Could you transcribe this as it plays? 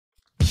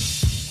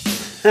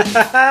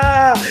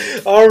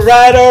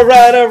Alright.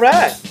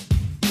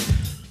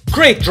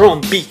 Great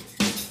drum beat.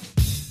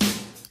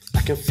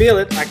 I can feel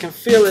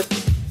it.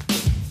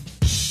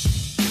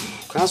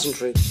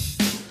 Concentrate.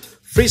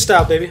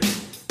 Freestyle, baby.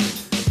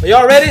 Are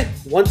y'all ready?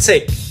 One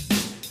take.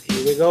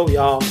 Here we go,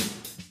 y'all.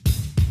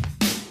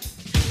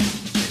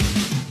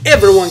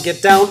 Everyone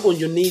get down on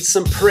your knees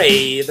and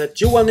pray that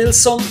Johan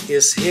Nilsson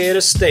is here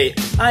to stay.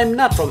 I'm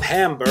not from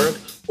Hamburg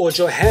or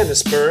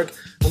Johannesburg.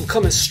 I'm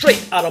coming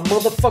straight out of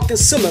motherfucking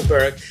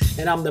Summerburg,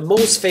 and I'm the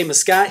most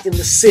famous guy in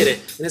the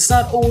city. And it's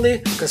not only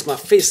because my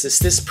face is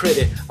this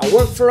pretty. I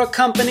work for a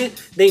company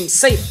named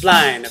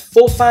J-Vlogg.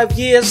 4 or 5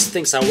 years,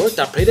 things I worked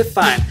out pretty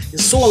fine. In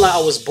Solna I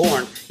was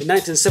born in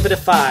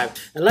 1975,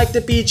 and like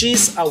the Bee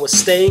Gees, I was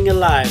staying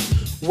alive.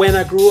 When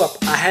I grew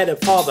up, I had a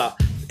father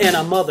and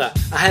a mother.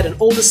 I had an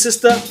older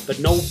sister, but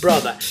no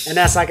brother. And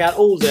as I got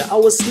older, I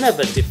was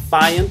never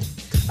defiant.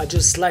 I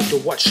just like to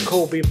watch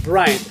Kobe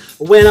Bryant.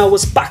 When I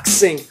was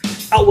boxing,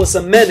 I was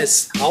a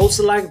menace. I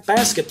also like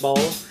basketball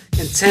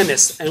and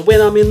tennis. And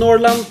when I'm in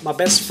Norrland, my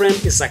best friend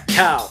is a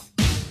cow.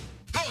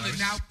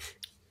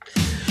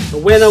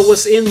 And when I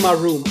was in my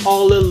room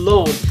all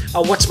alone, I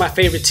watched my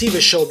favorite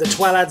TV show, The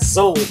Twilight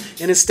Zone.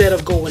 And instead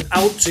of going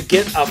out to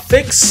get a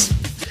fix,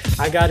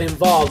 I got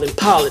involved in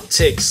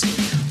politics.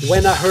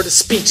 When I heard a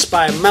speech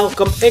by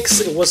Malcolm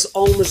X, it was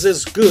almost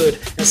as good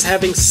as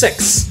having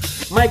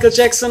sex. Michael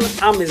Jackson,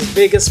 I'm his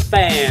biggest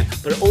fan,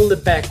 but only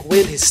back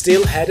when he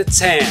still had a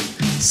tan.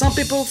 Some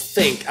people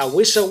think I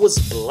wish I was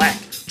black.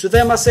 To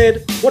them I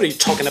said, what are you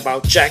talking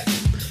about, Jack?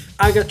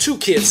 I got 2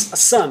 kids, a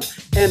son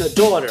and a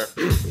daughter.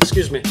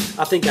 Excuse me,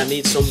 I think I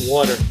need some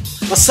water.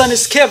 My son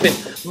is Kevin,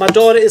 my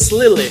daughter is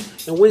Lily,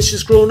 and when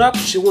she's grown up,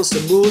 she wants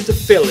to move to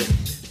Philly.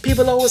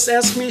 People always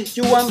ask me,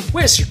 Johan,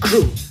 where's your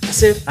crew? I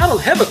said, I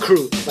don't have a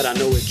crew, but I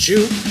know it's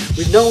you.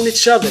 We've known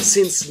each other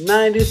since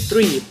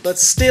 '93, but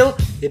still,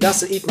 he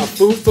doesn't eat my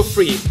food for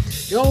free.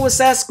 He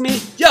always asks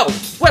me, yo,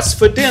 what's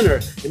for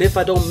dinner? And if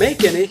I don't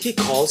make any, he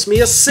calls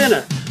me a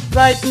sinner.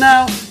 Right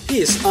now,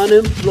 he is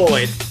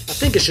unemployed. I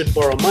think I should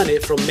borrow money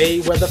from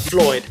Mayweather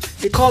Floyd.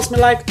 He calls me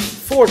like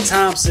 4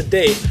 times a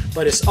day,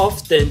 but it's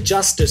often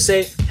just to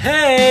say,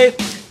 hey!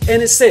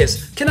 And it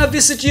says, can I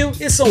visit you?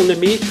 It's only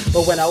me.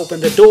 But when I open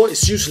the door,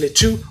 it's usually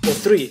 2 or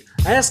 3.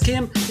 I ask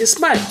him, is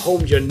my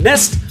home your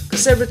nest?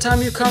 Cause every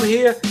time you come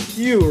here,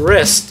 you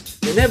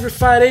rest. And every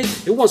Friday,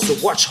 he wants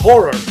to watch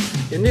horror.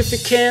 And if he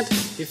can't,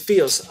 he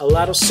feels a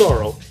lot of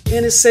sorrow.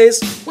 And he says,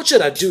 what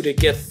should I do to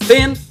get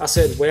thin? I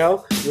said,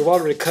 well, you've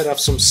already cut off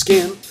some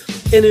skin.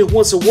 And he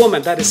wants a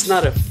woman that is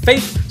not a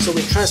fake, so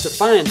he tries to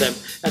find them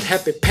at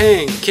Happy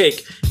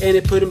Pancake. And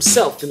he put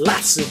himself in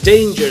lots of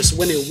dangers.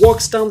 When he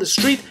walks down the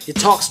street, he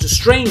talks to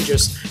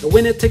strangers. And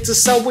when he takes the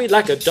subway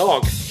like a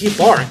dog, he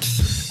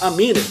barks. I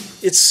mean it,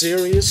 it's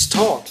serious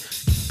talk.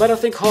 But I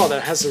think Harder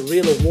has a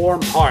really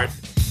warm heart,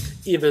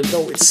 even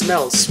though it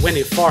smells when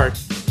he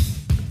farts.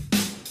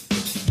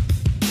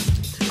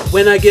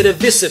 When I get a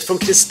visit from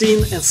Christine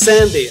and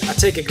Sandy, I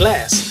take a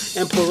glass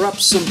and pour up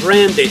some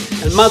brandy.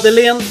 And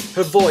Madeleine,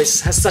 her voice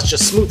has such a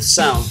smooth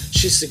sound.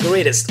 She's the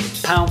greatest,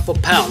 pound for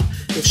pound.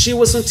 If she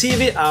was on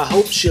TV, I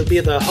hope she'll be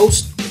the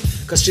host,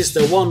 cause she's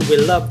the one we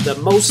love the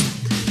most.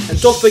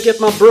 And don't forget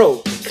my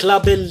bro,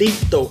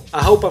 Clabelito.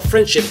 I hope our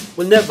friendship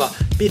will never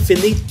be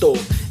finito.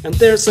 And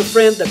there's a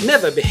friend that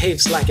never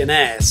behaves like an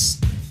ass.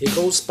 He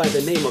goes by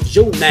the name of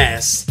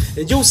Jonas.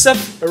 And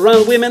Joseph,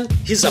 around women,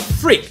 he's a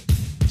freak.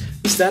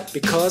 Is that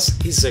because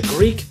he's a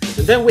Greek?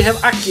 And then we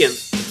have Akin,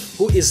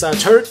 who is a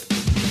Turk,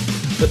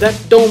 but that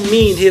don't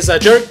mean he's a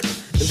jerk.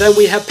 And then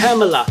we have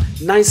Pamela,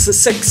 nice and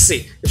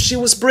sexy. If she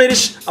was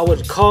British, I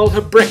would call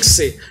her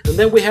Brexy. And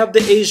then we have the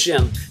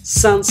Asian,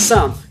 San.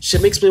 She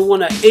makes me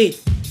wanna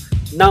eat,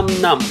 num.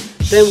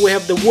 Then we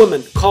have the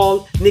woman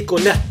called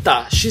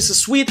Nicoletta. She's as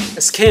sweet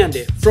as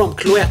candy from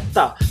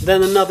Cloetta.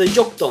 Then another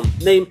Jokton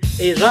named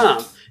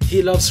Iran.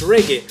 He loves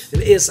reggae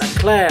and is a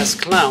class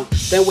clown.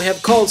 Then we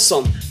have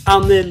Carlson,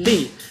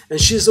 Anneli,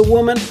 and she's a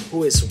woman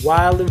who is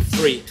wild and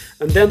free.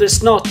 And then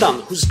there's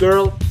Nathan, whose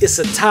girl is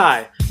a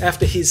Thai,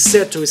 after he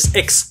said to his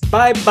ex,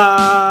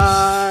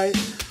 bye-bye.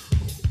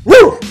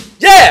 Woo!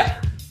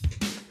 Yeah!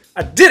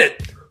 I did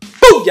it!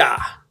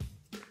 Booyah!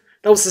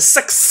 That was a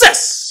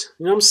success!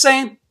 You know what I'm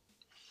saying?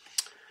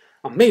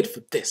 I'm made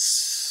for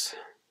this.